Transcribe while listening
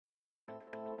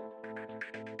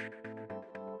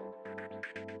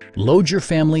Load your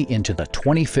family into the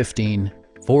 2015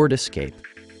 Ford Escape.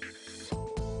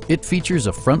 It features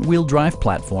a front-wheel drive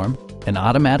platform, an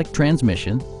automatic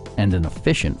transmission, and an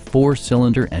efficient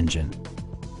 4-cylinder engine.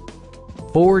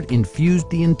 Ford infused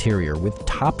the interior with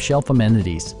top-shelf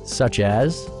amenities such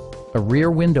as a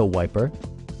rear window wiper,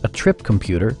 a trip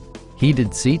computer,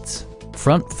 heated seats,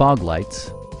 front fog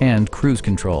lights, and cruise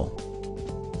control.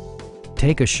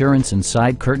 Take assurance in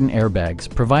side curtain airbags,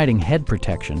 providing head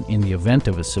protection in the event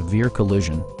of a severe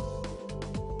collision.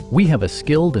 We have a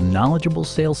skilled and knowledgeable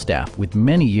sales staff with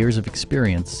many years of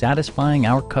experience satisfying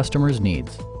our customers'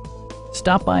 needs.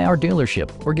 Stop by our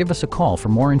dealership or give us a call for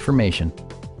more information.